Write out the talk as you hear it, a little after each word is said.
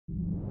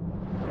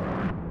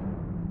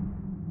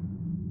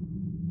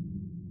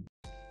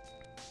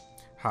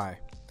Hi,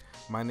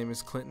 my name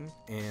is Clinton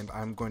and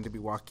I'm going to be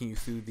walking you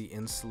through the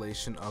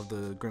installation of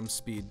the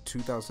GrimmSpeed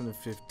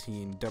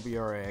 2015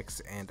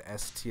 WRX and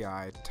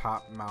STI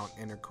top mount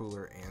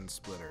intercooler and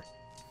splitter.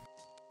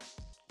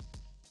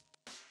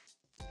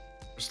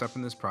 First step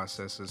in this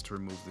process is to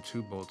remove the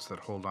two bolts that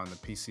hold on the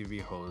PCV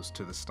hose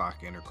to the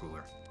stock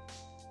intercooler.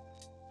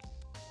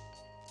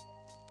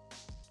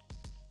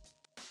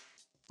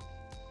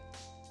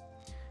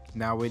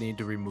 Now we need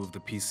to remove the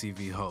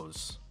PCV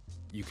hose.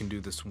 You can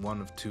do this one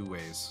of two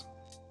ways,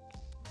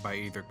 by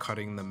either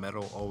cutting the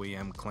metal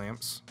OEM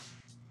clamps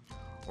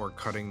or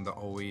cutting the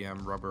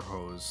OEM rubber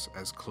hose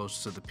as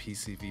close to the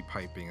PCV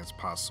piping as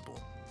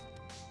possible.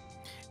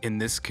 In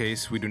this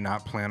case, we do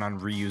not plan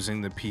on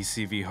reusing the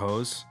PCV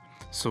hose,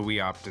 so we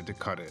opted to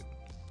cut it.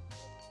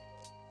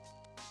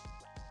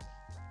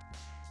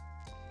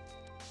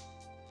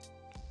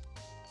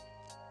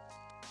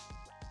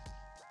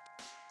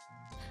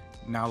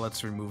 Now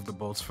let's remove the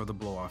bolts for the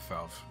blow-off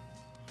valve.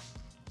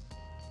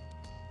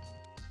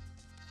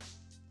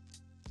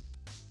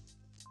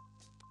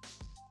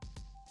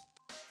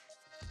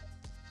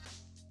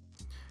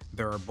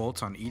 There are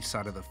bolts on each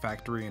side of the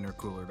factory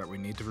intercooler that we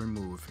need to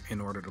remove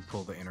in order to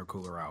pull the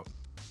intercooler out.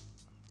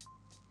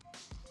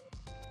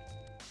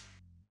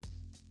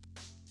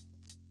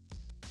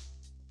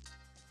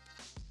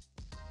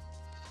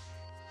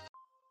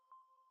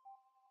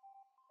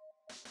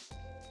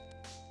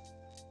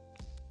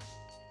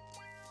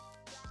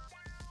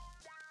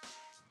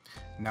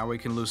 Now we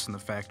can loosen the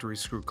factory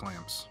screw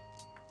clamps.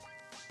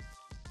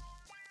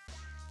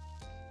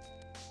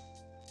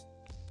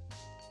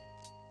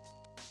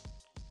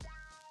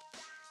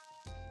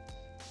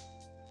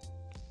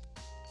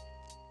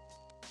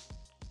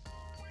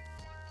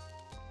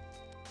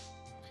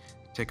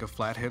 Take a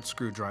flathead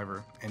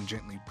screwdriver and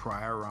gently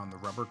pry around the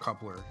rubber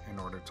coupler in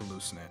order to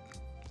loosen it.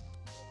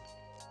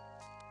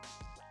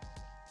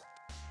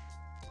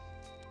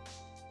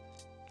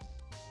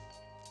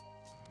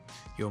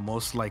 You'll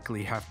most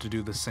likely have to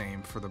do the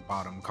same for the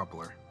bottom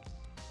coupler.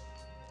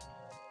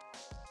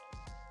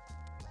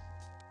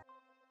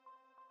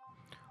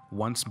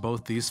 Once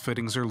both these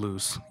fittings are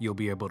loose, you'll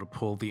be able to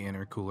pull the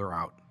intercooler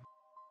out.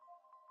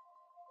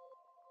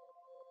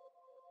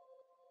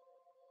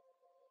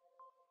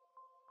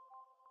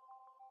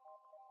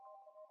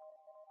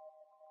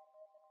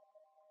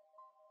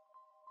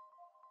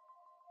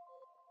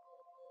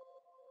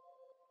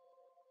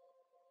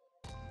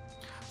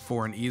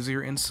 For an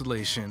easier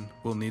installation,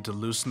 we'll need to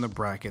loosen the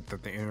bracket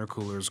that the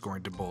intercooler is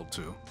going to bolt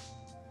to.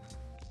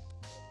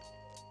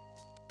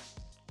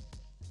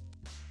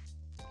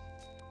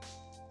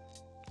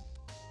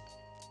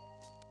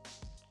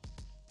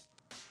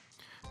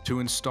 To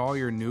install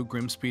your new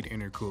GrimmSpeed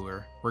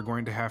intercooler, we're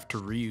going to have to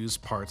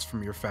reuse parts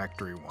from your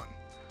factory one.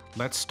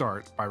 Let's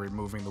start by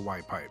removing the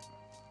Y pipe.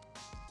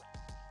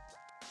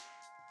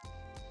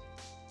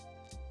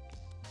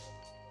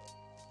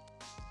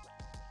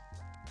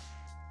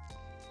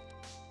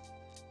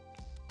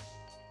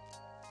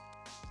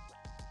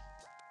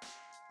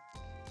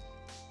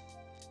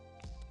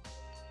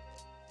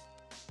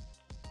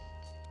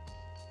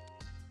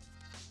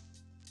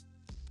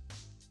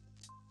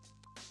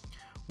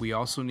 We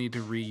also need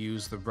to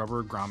reuse the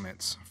rubber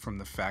grommets from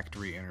the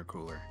factory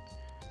intercooler.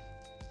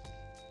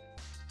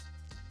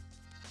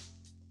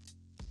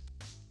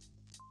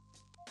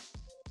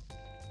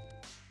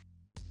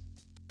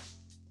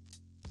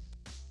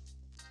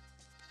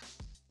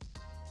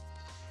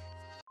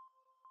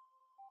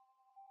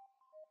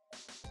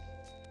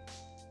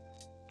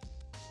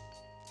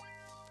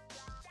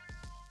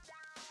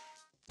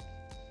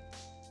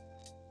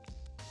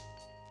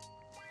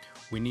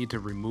 We need to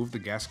remove the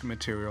gasket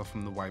material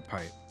from the Y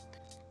pipe.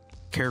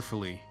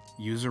 Carefully,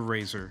 use a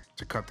razor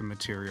to cut the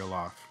material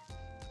off.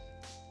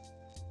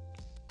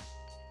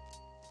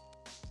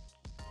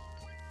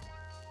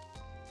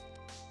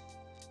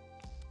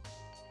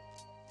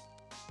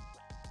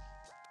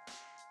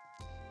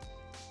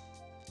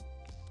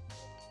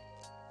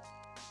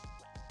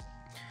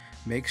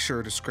 Make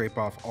sure to scrape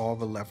off all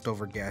the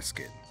leftover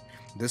gasket.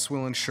 This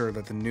will ensure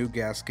that the new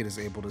gasket is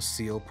able to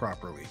seal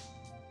properly.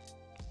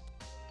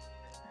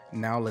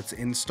 Now let's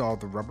install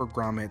the rubber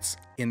grommets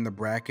in the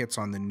brackets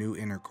on the new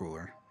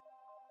intercooler.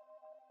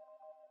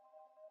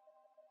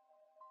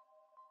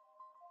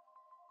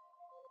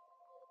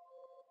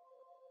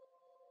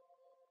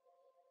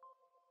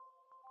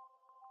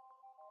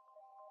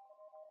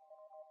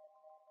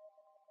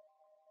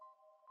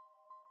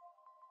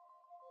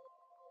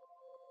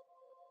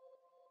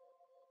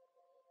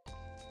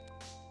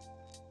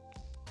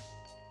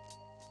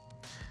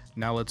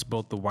 Now let's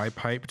bolt the Y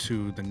pipe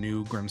to the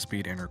new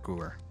GrimmSpeed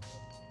intercooler.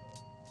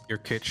 Your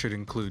kit should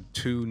include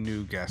 2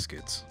 new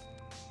gaskets.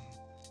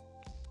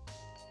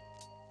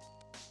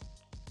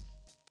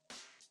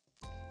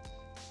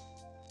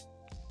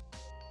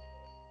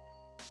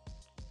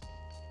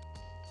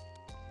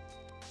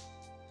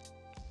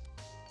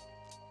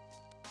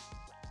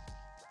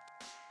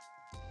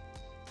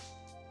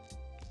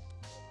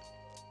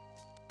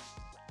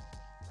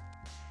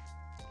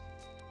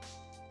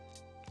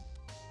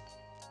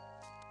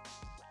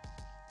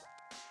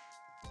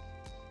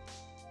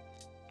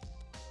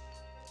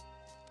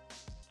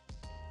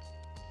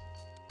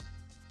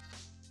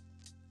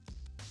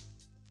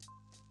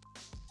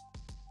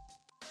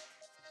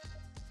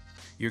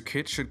 Your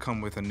kit should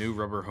come with a new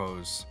rubber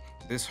hose.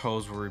 This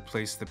hose will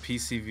replace the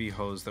PCV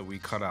hose that we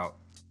cut out.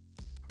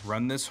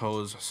 Run this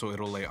hose so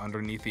it'll lay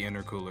underneath the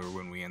intercooler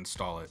when we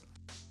install it.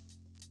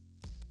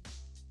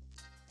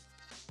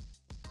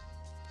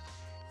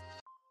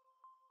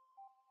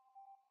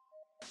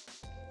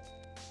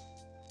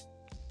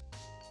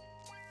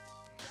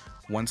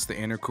 Once the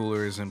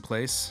intercooler is in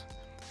place,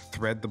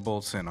 thread the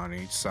bolts in on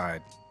each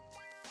side.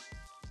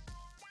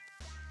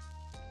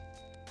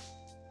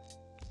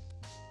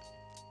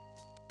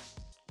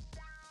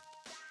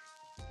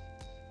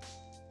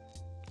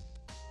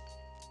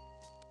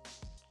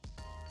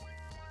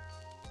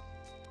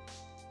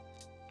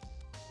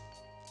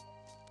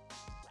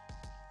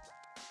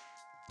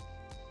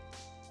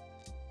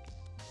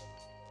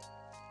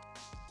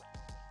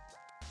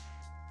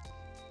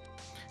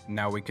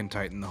 Now we can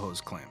tighten the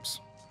hose clamps.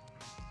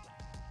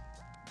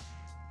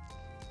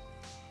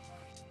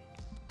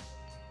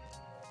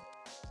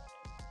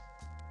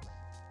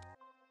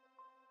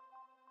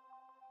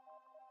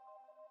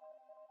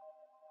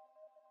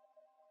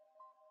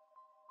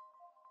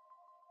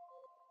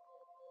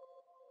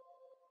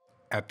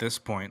 At this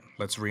point,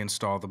 let's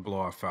reinstall the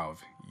blow-off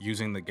valve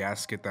using the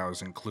gasket that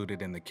was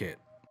included in the kit.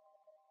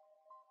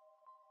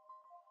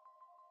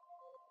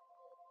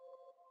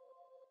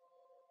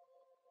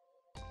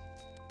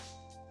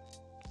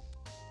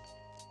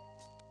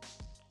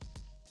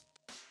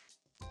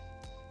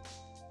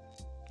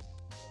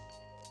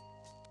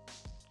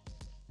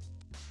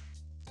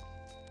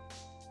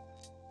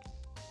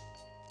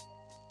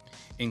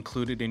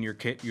 Included in your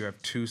kit, you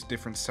have two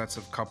different sets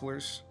of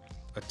couplers,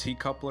 a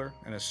T-coupler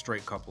and a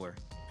straight coupler.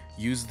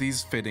 Use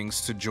these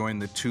fittings to join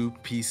the two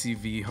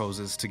PCV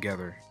hoses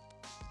together.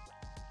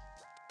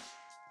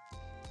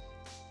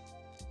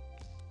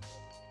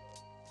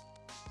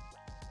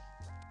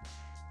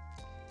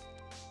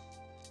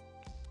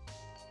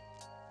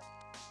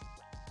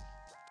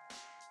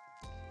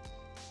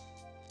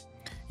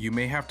 You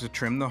may have to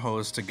trim the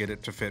hose to get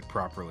it to fit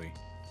properly.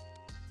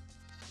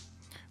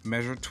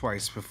 Measure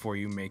twice before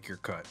you make your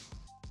cut.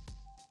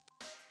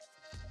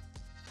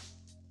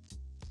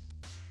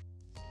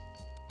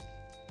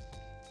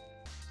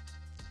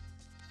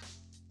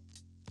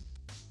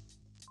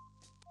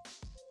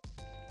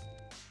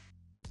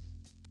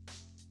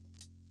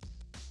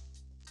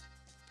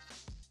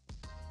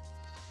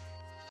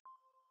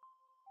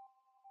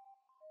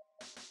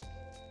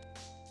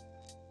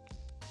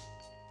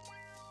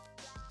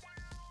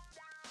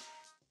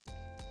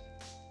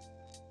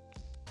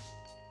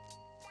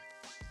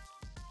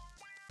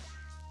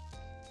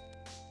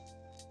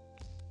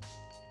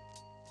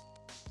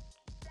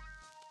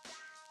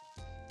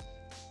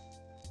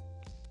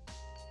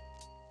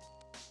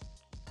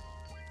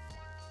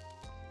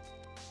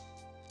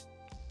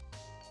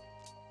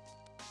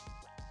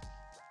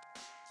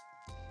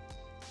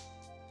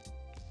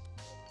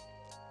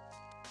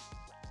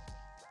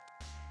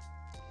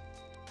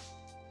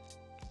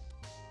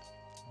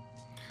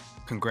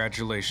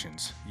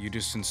 Congratulations, you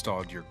just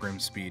installed your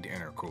GrimmSpeed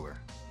Intercooler.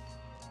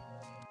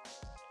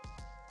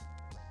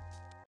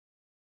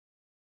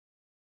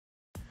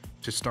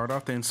 To start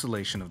off the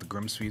installation of the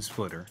GrimmSpeed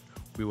splitter,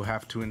 we will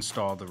have to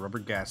install the rubber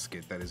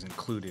gasket that is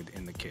included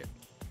in the kit.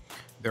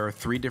 There are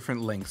 3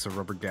 different lengths of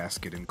rubber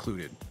gasket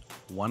included,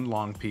 1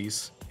 long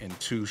piece and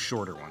 2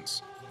 shorter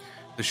ones.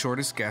 The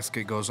shortest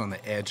gasket goes on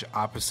the edge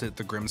opposite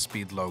the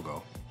GrimmSpeed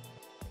logo.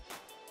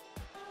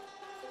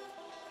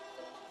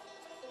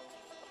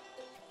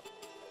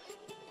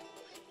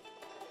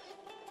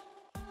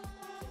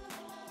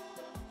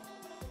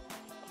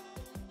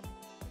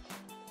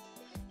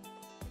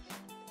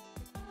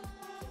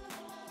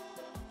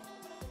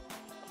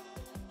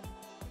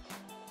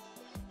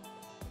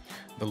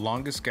 The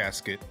longest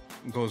gasket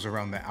goes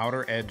around the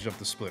outer edge of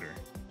the splitter.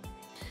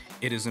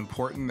 It is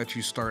important that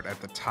you start at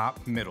the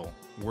top middle,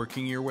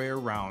 working your way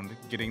around,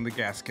 getting the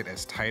gasket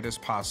as tight as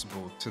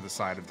possible to the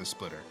side of the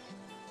splitter.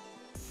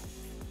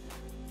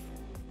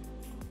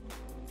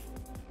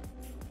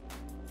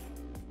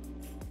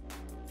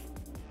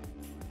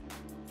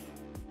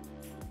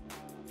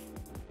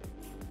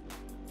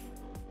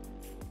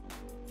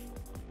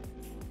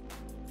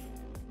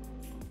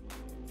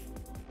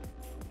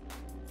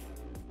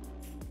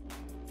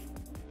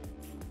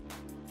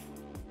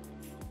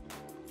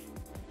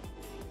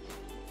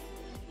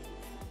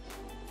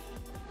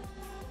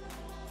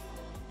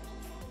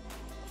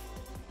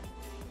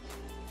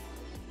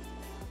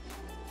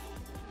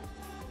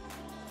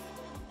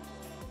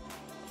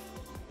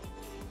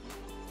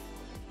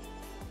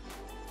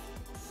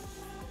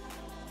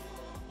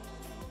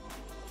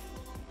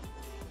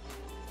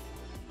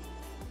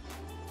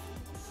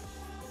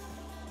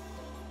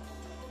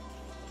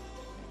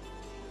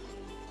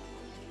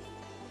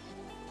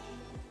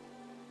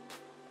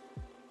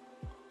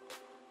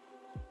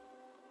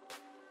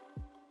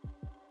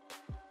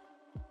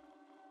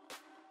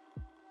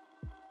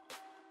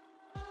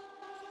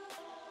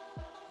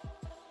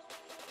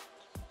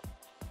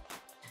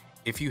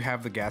 If you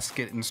have the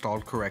gasket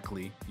installed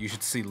correctly, you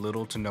should see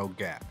little to no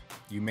gap.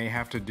 You may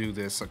have to do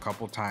this a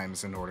couple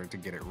times in order to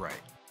get it right.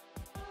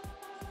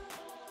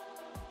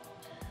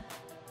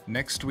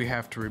 Next, we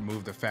have to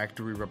remove the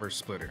factory rubber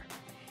splitter.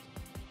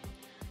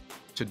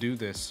 To do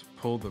this,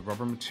 pull the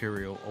rubber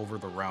material over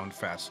the round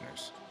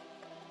fasteners.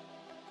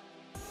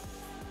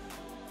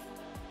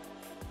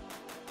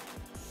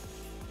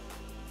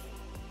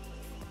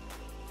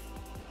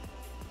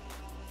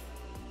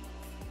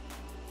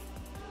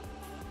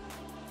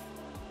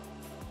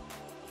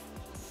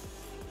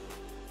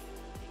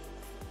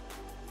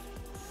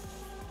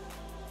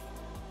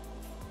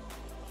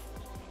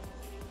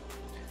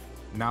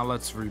 Now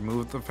let's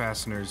remove the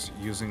fasteners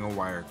using a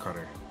wire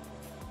cutter.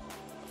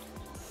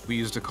 We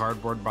used a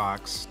cardboard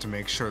box to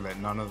make sure that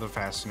none of the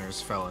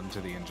fasteners fell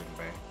into the engine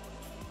bay.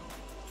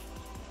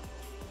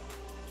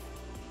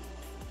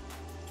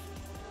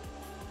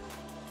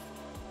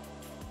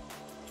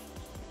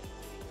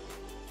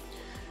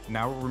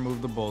 Now we'll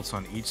remove the bolts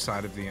on each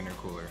side of the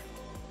intercooler.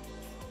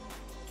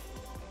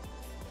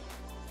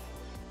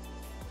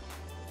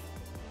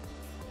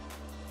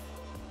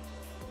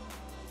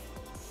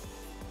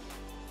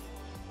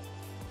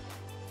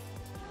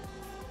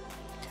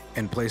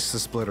 And place the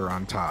splitter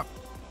on top.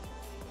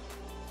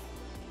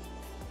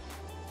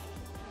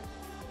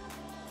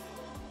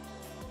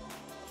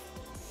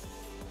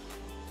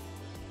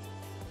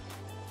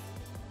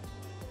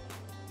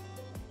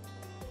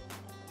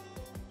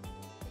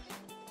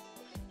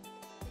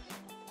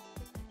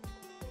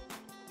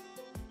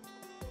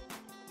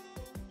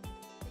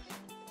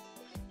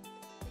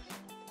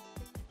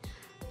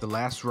 The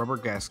last rubber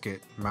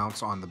gasket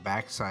mounts on the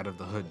back side of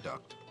the hood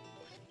duct.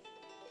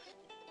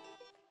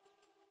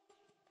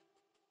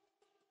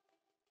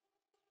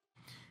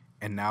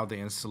 And now the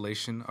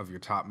installation of your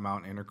top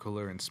mount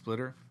intercooler and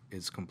splitter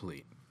is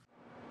complete.